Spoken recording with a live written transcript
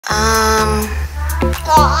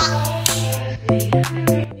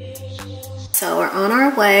So we're on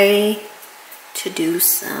our way to do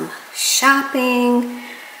some shopping,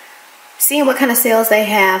 seeing what kind of sales they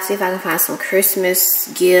have, see if I can find some Christmas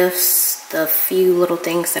gifts, the few little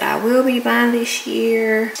things that I will be buying this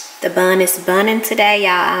year. The bun is bunning today,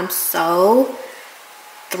 y'all. I'm so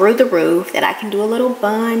through the roof that I can do a little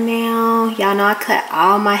bun now. Y'all know I cut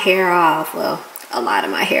all my hair off, well, a lot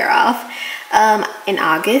of my hair off in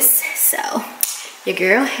August, so your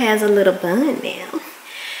girl has a little bun now.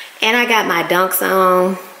 And I got my dunks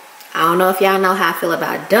on. I don't know if y'all know how I feel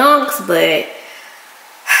about dunks, but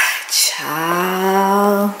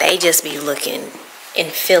child, they just be looking and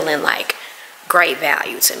feeling like great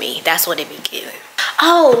value to me. That's what it be giving.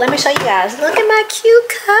 Oh, let me show you guys. Look at my cute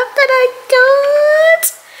cup that I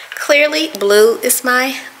got. Clearly blue is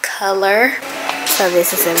my color. So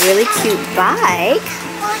this is a really cute bike.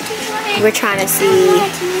 We're trying to see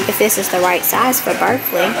if this is the right size for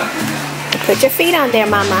Berkeley. Put your feet on there,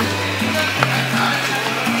 mama.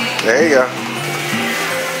 There you go.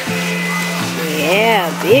 Yeah,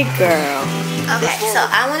 big girl. Okay, so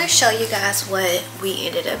I want to show you guys what we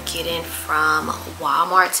ended up getting from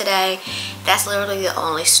Walmart today. That's literally the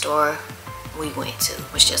only store we went to,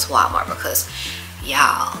 was just Walmart, because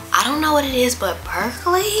y'all, I don't know what it is, but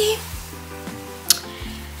Berkeley,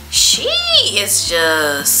 she is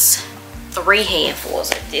just 3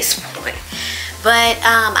 handfuls at this point. But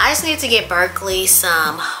I just need to get Berkeley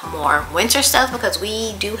some more winter stuff, because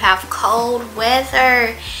we do have cold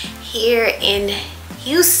weather here in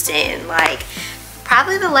Houston. Like,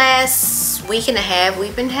 probably the last week and a half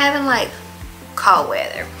we've been having like cold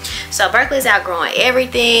weather. So Berkeley's outgrowing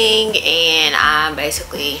everything, and I'm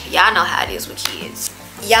basically, y'all know how it is with kids.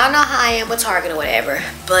 Y'all know how I am with Target or whatever,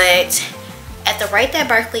 but at the rate that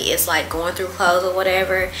Berkeley is like going through clothes or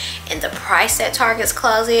whatever, and the price that Target's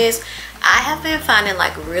clothes is, I have been finding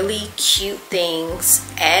like really cute things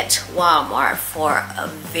at Walmart for a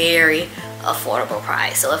very affordable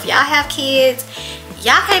price. So if y'all have kids,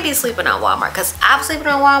 y'all can't be sleeping on Walmart, because I'm sleeping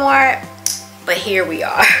on Walmart, but here we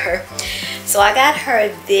are. So I got her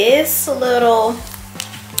this little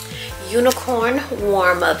unicorn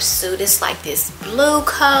warm-up suit. It's like this blue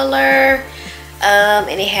color,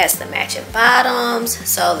 and it has the matching bottoms.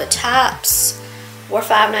 So the tops were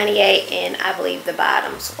 $5.98, and I believe the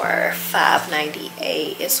bottoms were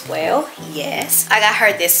 $5.98 as well. Yes, I got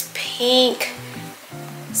her this pink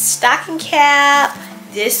stocking cap.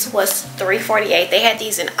 This was $3.48. They had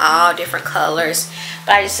these in all different colors,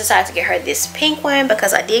 but I just decided to get her this pink one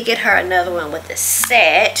because I did get her another one with the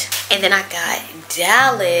set. And then I got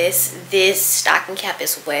Dallas this stocking cap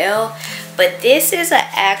as well, but this is an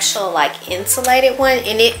actual like insulated one,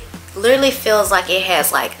 and it literally feels like it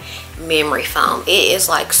has like memory foam. It is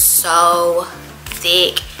like so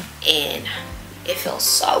thick and it feels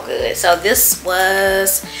so good. So this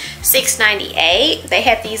was $6.98. They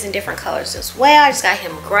had these in different colors as well. I just got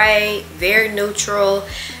him gray, very neutral.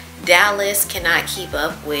 Dallas cannot keep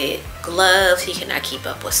up with gloves. He cannot keep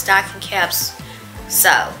up with stocking caps.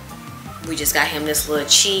 So we just got him this little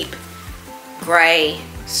cheap gray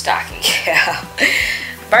stocking cap.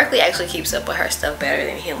 Berkeley actually keeps up with her stuff better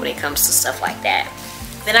than him when it comes to stuff like that.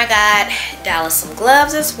 Then I got Dallas some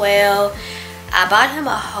gloves as well. I bought him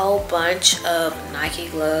a whole bunch of Nike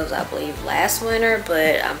gloves, I believe, last winter,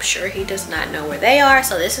 but I'm sure he does not know where they are.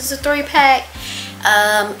 So this is a 3-pack,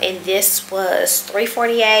 and this was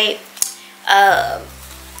 $3.48.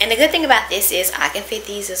 And the good thing about this is I can fit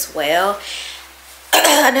these as well.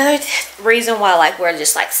 Another reason why like we're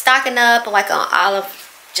just like stocking up like on all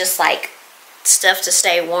of just like stuff to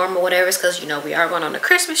stay warm or whatever is because, you know, we are going on a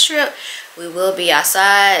Christmas trip. We will be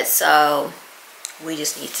outside, so we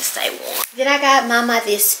just need to stay warm. Then I got Mama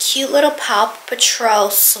this cute little Paw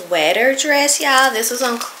Patrol sweater dress, y'all. This was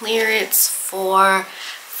on clearance for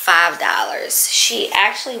 $5. She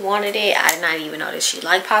actually wanted it. I did not even know that she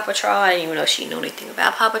liked Paw Patrol. I didn't even know she knew anything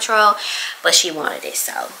about Paw Patrol, but she wanted it,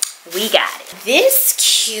 so we got it. This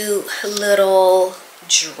cute little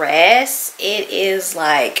dress, it is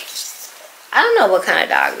like, I don't know what kind of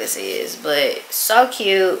dog this is, but so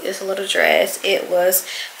cute. It's a little dress. It was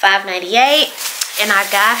 $5.98. And I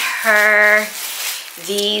got her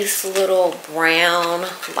these little brown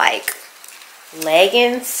like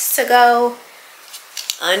leggings to go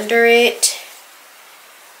under it.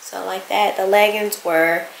 So like that. The leggings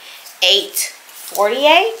were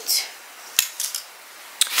 $8.48.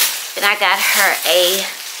 Then I got her a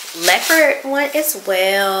leopard one as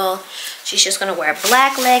well. She's just gonna wear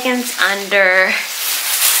black leggings under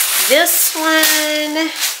this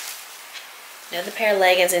one. Another pair of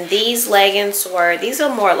leggings, and these leggings these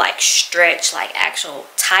are more like stretch, like actual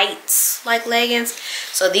tights like leggings.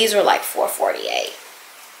 So these were like $4.48.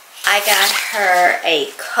 I got her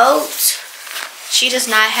a coat. She does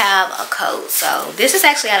not have a coat, so this is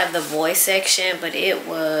actually out of the boy section, but it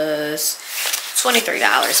was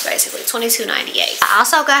 $23 basically, $22.98. I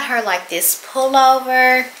also got her like this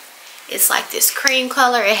pullover. It's like this cream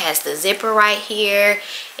color. It has the zipper right here,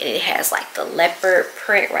 and it has like the leopard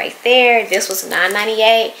print right there. This was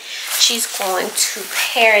 $9.98. She's going to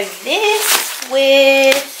pair this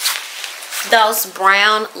with those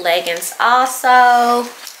brown leggings also.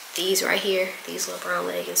 These right here, these little brown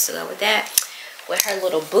leggings to go with that. With her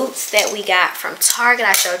little boots that we got from Target.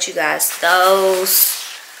 I showed you guys those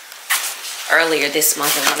earlier this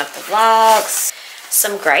month in one of the vlogs.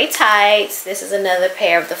 Some gray tights. This is another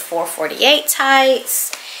pair of the $4.48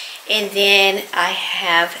 tights. And then I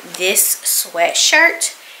have this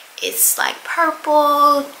sweatshirt. It's like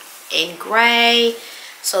purple and gray.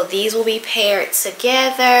 So these will be paired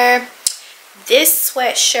together. This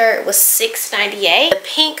sweatshirt was $6.98. The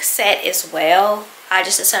pink set as well. I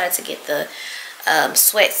just decided to get the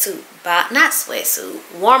sweatsuit,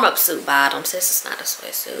 warm-up suit bottoms. This is not a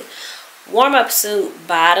sweatsuit. Warm-up suit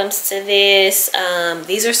bottoms to this.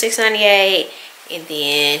 These are $6.98. And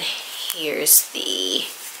then here's the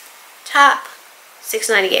top,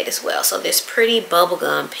 $6.98 as well. So this pretty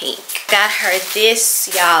bubblegum pink. Got her this,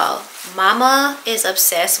 y'all. Mama is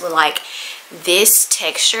obsessed with like this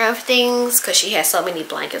texture of things because she has so many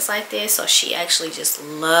blankets like this. So she actually just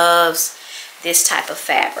loves this type of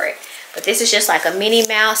fabric. But this is just like a Minnie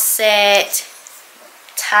Mouse set.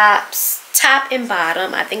 Top and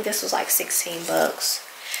bottom. I think this was like 16 bucks.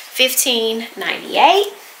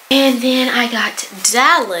 $15.98. And then I got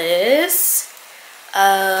Dallas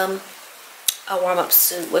a warm-up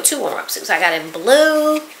suit. Well, two warm-up suits. I got in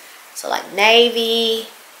blue, so like navy.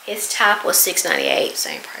 His top was $6.98,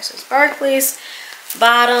 same price as Berkeley's.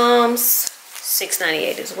 Bottoms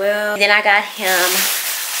 $6.98 as well. And then I got him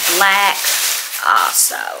black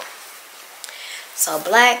also. So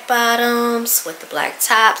black bottoms with the black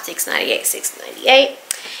top, $6.98, $6.98.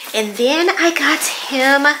 And then I got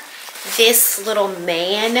him this little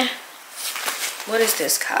man. What is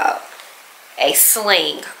this called? A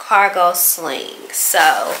sling, cargo sling.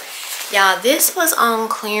 So y'all, this was on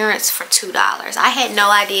clearance for $2. I had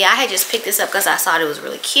no idea. I had just picked this up because I thought it was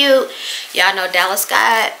really cute. Y'all know Dallas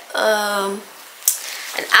got an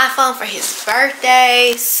iPhone for his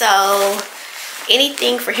birthday, so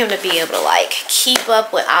anything for him to be able to like keep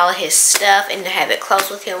up with all of his stuff and to have it close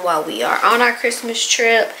with him while we are on our Christmas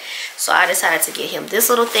trip. So I decided to get him this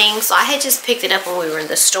little thing. So I had just picked it up when we were in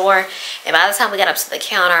the store, and by the time we got up to the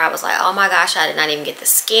counter, I was like, oh my gosh, I did not even get to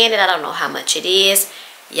scan it. I don't know how much it is.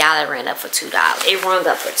 Y'all, it ran up for $2. It rung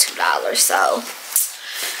up for $2. So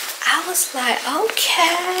I was like,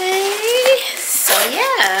 okay. So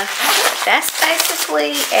yeah, that's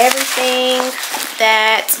basically everything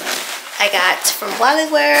that I got from Wally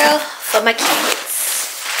World for my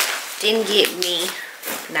kids. Didn't get me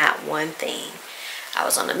not one thing. I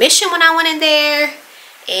was on a mission when I went in there,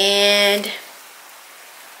 and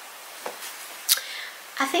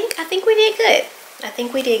I think we did good. I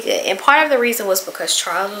think we did good. And part of the reason was because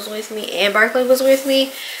Charles was with me and Berkeley was with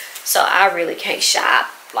me. So I really can't shop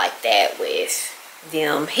like that with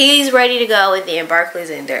them. He's ready to go, and then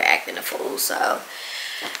Berkeley's in there acting a fool. So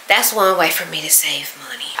that's one way for me to save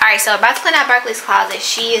money. Alright, so about to clean out Berkeley's closet.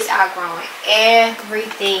 She is outgrowing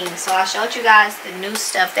everything. So I showed you guys the new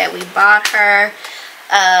stuff that we bought her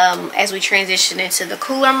as we transition into the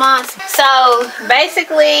cooler months. So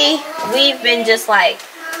basically, we've been just like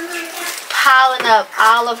piling up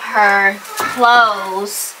all of her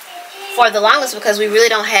clothes for the longest because we really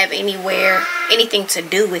don't have anything to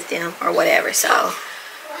do with them or whatever. So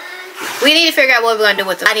we need to figure out what we're gonna do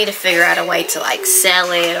with them. I need to figure out a way to like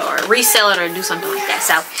sell it or resell it or do something like that.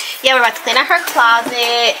 So yeah, we're about to clean out her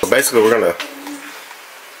closet. So basically, we're gonna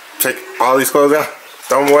take all these clothes out,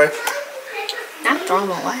 throw them away. Not throw them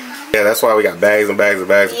away. Yeah, that's why we got bags and bags and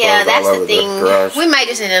bags of yeah, clothes that's all the over thing. the garage. We might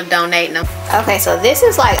just end up donating them. Okay, so this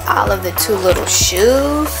is like all of the two little shoes.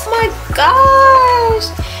 Oh my gosh,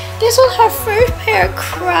 this was her first pair of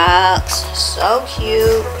Crocs. So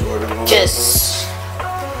cute. Just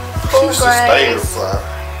cool grays.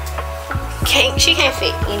 She can't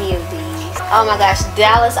fit any of these. Oh my gosh,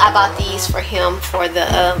 Dallas, I bought these for him for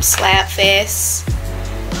the Slab Fest.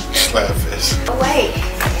 Slab Fest. Oh wait,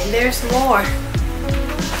 and there's more.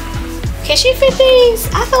 Can she fit these?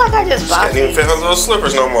 I feel like I just bought these. She can't even fit her little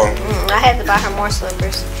slippers no more. I had to buy her more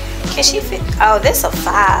slippers. Can she fit? Oh, this a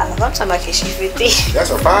 5. I'm talking about can she fit these?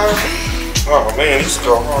 That's a 5? Oh man, these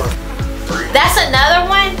go hard. 3. That's another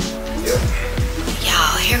one? Yep.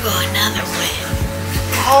 Y'all, here go another one.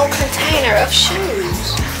 A whole container of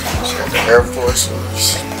shoes. She got the Air Force.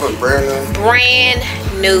 She put brand new. Brand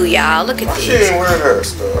new, y'all. Look at She this. didn't wear her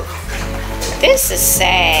stuff. This is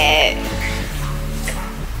sad.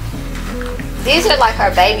 These are like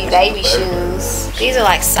her baby shoes. These are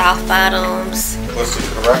like soft bottoms. What's the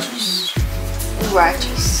Urachis?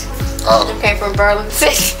 Urachis. Oh. Okay, from Burlington.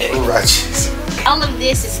 Urachis. All of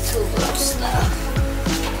this is too much stuff.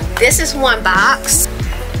 This is one box.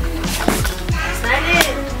 That's not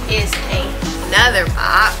it. It's another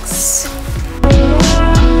box.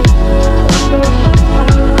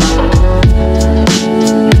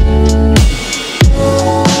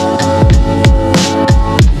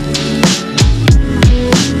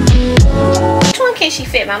 Which one can she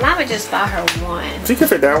fit? My mama just bought her one. She can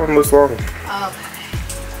fit that one. Looks long. Okay.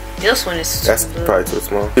 This one is That's too probably too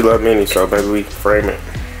small. She love mini, so maybe we can frame it.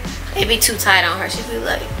 It'd be too tight on her. She'd be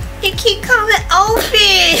like, it keep coming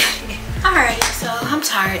open. Alright, so I'm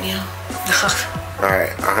tired now.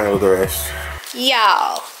 Alright, I'll handle the rest.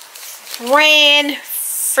 Y'all, brand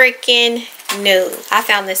freaking new. I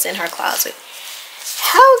found this in her closet.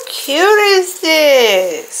 How cute is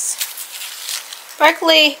this?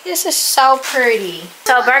 Berkeley, this is so pretty.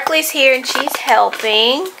 So Berkeley's here and she's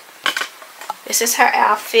helping. This is her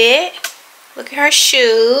outfit. Look at her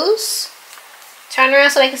shoes. Turn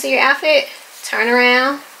around so they can see your outfit. Turn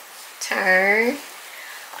around. Turn.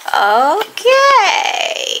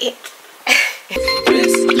 Okay.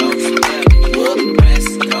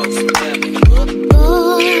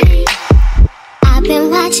 I've been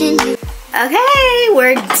watching you. Okay,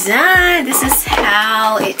 we're done. This is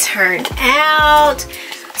how it turned out.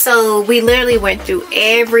 So we literally went through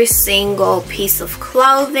every single piece of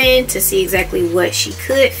clothing to see exactly what she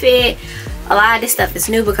could fit. A lot of this stuff is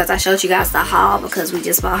new because I showed you guys the haul because we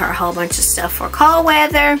just bought her a whole bunch of stuff for cold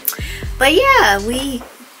weather. But yeah, we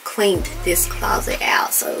cleaned this closet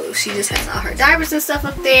out. So she just has all her diapers and stuff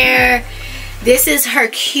up there. This is her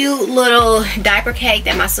cute little diaper cake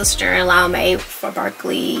that my sister-in-law made for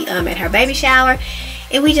Berkeley at her baby shower.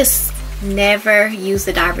 And we just never use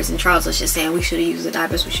the diapers, and Charles was just saying we should have used the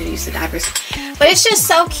diapers, we should have used the diapers. But it's just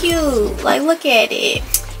so cute. Like, look at it.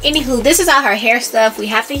 Anywho, this is all her hair stuff. We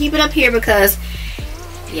have to keep it up here because,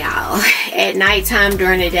 y'all, at nighttime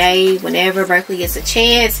during the day, whenever Berkeley gets a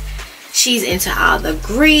chance, she's into all the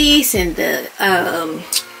grease and the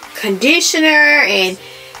conditioner, and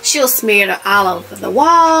she'll smear it all over the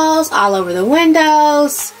walls, all over the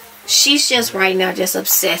windows. She's just right now just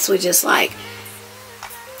obsessed with just like,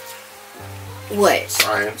 what?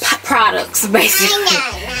 Science. Products, basically.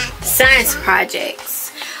 Science projects.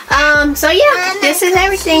 So yeah, this is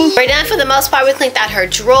everything. We're done for the most part. We cleaned out her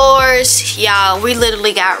drawers. Y'all, we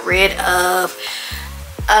literally got rid of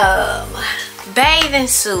bathing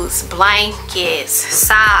suits, blankets,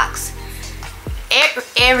 socks,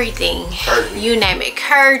 everything. Curtains. You name it.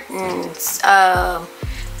 Curtains,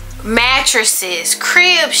 mattresses,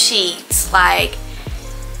 crib sheets. Like,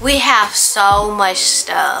 we have so much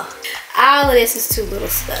stuff. All of this is too little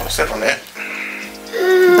stuff. Except on that.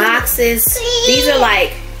 Boxes. These are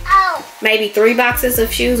like maybe 3 boxes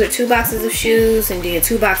of shoes or 2 boxes of shoes, and then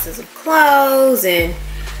 2 boxes of clothes and a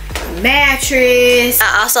mattress.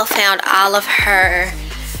 I also found all of her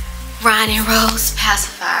Ryan and Rose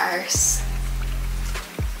pacifiers.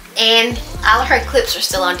 And all of her clips are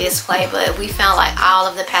still on display, but we found like all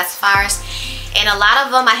of the pacifiers. And a lot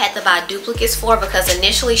of them I had to buy duplicates for because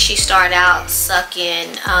initially she started out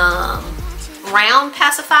sucking round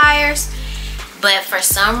pacifiers. But for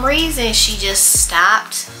some reason, she just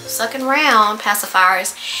stopped sucking round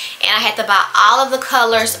pacifiers. And I had to buy all of the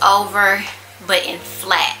colors over, but in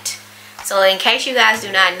flat. So in case you guys do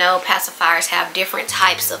not know, pacifiers have different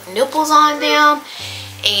types of nipples on them.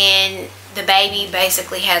 And the baby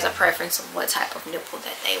basically has a preference of what type of nipple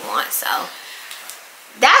that they want. So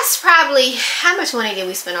that's probably, how much money did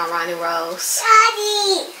we spend on Ronnie Rose?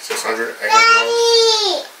 Daddy. 600, 800.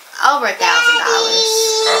 Daddy. Over $1,000.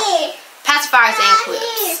 Oh. Pacifiers and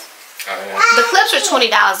clips. Oh, yeah. The clips are $20 a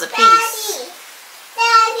piece.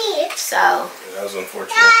 Daddy. So Yeah, that was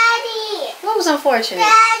unfortunate. Daddy. what was unfortunate?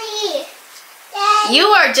 Daddy. Daddy.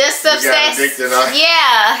 You were just got obsessed. addicted, huh?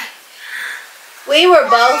 Yeah. We were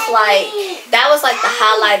both like, that was like the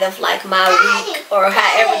highlight of like my week, or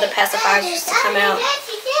however the pacifiers used to come out.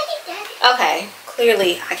 Okay,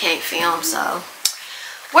 clearly I can't film, so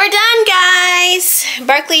we're done, guys.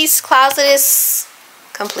 Berkeley's closet is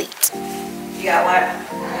complete. You got what?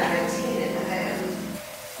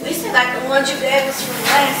 We still got the ones you gave us from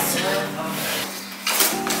last time.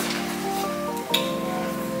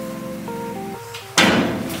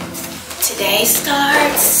 day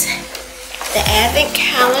starts. The advent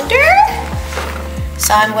calendar.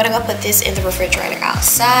 So I'm gonna go put this in the refrigerator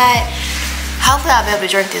outside. Hopefully I'll be able to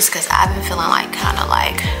drink this because I've been feeling like kind of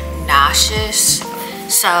like nauseous.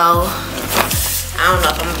 So I don't know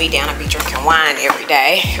if I'm gonna be down to be drinking wine every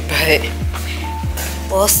day, but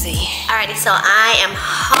we'll see. Alrighty, so I am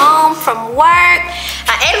home from work.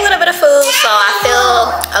 I ate a little bit of food, so I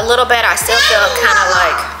feel a little better. I still feel kind of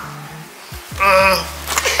like,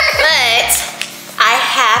 but I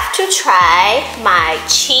have to try my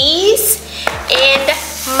cheese and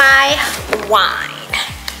my wine.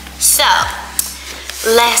 So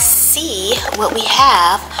let's see what we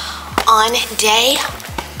have on day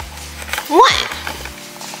 1.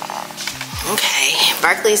 Okay,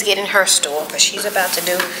 Berkeley's getting her stool because she's about to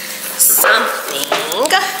do something.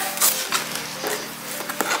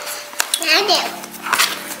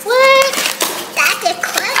 What?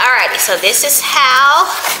 Alrighty, so this is how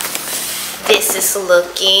this is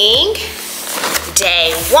looking.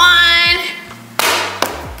 Day 1.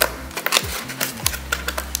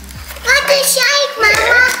 What's inside,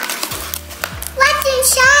 Mama? What's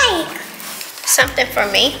inside? Something for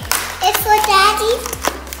me. It's for Daddy.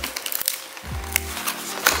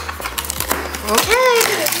 Okay,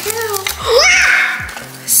 here we go.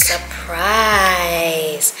 Surprise!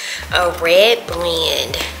 A red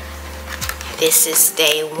blend. This is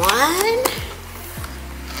day 1.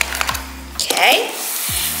 Okay.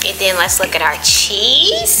 And then let's look at our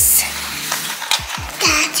cheese.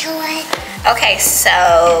 That's what. Okay,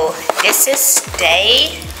 so this is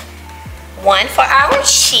day 1 for our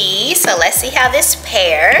cheese. So let's see how this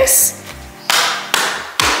pairs.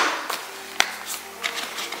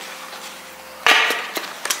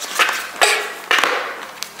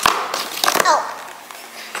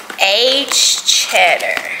 Aged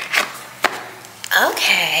cheddar.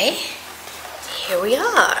 Okay, here we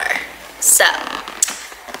are. So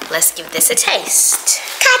let's give this a taste.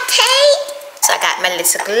 So I got my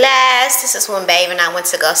little glass. This is when Babe and I went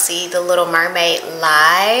to go see The Little Mermaid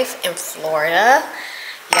live in Florida.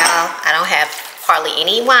 Y'all, I don't have hardly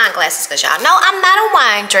any wine glasses because y'all know I'm not a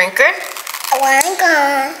wine drinker. Wine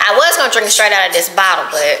gone. I was gonna drink it straight out of this bottle,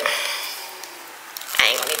 but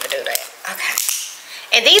I ain't gonna even do that. Okay.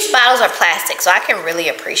 And these bottles are plastic, so I can really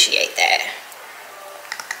appreciate that.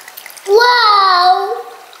 Wow.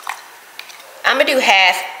 I'm gonna do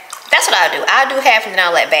half. That's what I'll do. I'll do half and then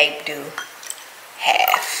I'll let Babe do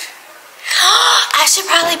half. I should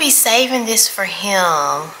probably be saving this for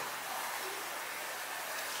him.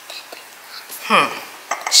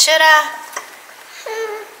 Should I?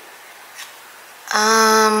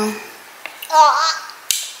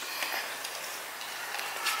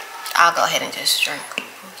 I'll go ahead and just drink.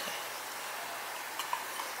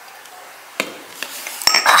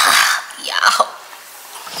 Y'all.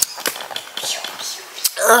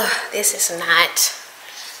 Ugh, this is not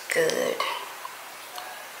good.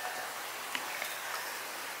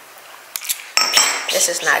 This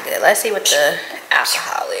is not good. Let's see what the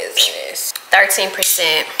alcohol is in this.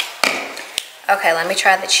 13%. Okay, let me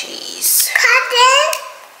try the cheese. Cut it.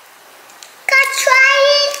 Try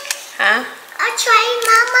it. Huh? I'll try it,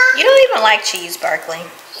 Mama. You don't even like cheese, Berkeley.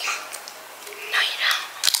 Yeah. No, you don't.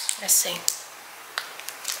 Let's see.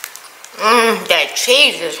 That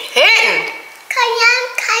cheese is hitting.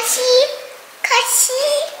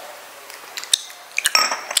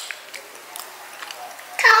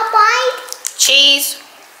 Cowboy. Cheese,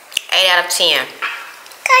 8 out of 10.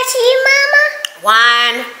 Mama.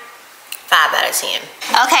 Wine, 5 out of 10.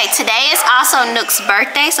 Okay, today is also Nook's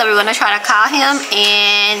birthday, so we're gonna try to call him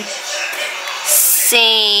and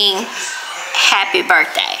sing happy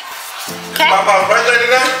birthday. Okay? Papa's birthday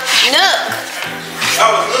today? Nook. That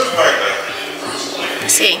was Nook's birthday.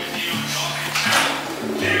 Let's see.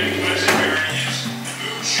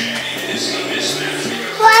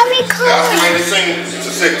 What are we calling? That's the way to sing to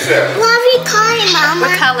 6-7. What are we calling, Mama?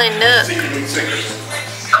 We're calling Nook. See you in 6.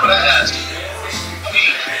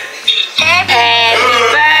 Happy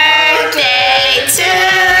birthday to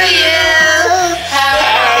you.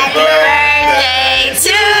 Happy birthday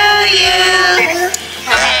to you.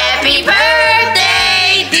 Happy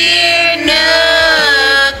birthday, dear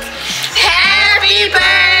Nook. Happy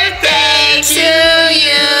birthday to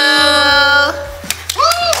you.